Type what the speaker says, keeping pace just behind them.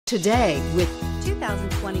today with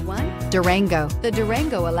 2021 Durango. The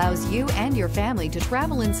Durango allows you and your family to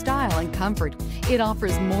travel in style and comfort. It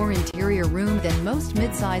offers more interior room than most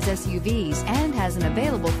midsize SUVs and has an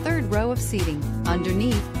available third row of seating.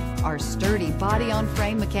 Underneath are sturdy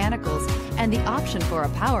body-on-frame mechanicals and the option for a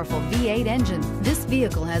powerful V8 engine. This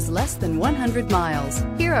vehicle has less than 100 miles.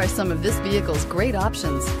 Here are some of this vehicle's great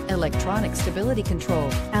options: electronic stability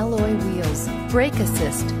control, alloy wheels, brake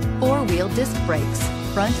assist, four-wheel disc brakes,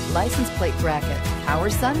 front license plate bracket, power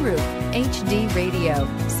sunroof, HD radio,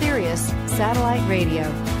 Sirius satellite radio,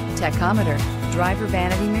 tachometer, driver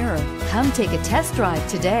vanity mirror. Come take a test drive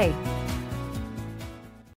today.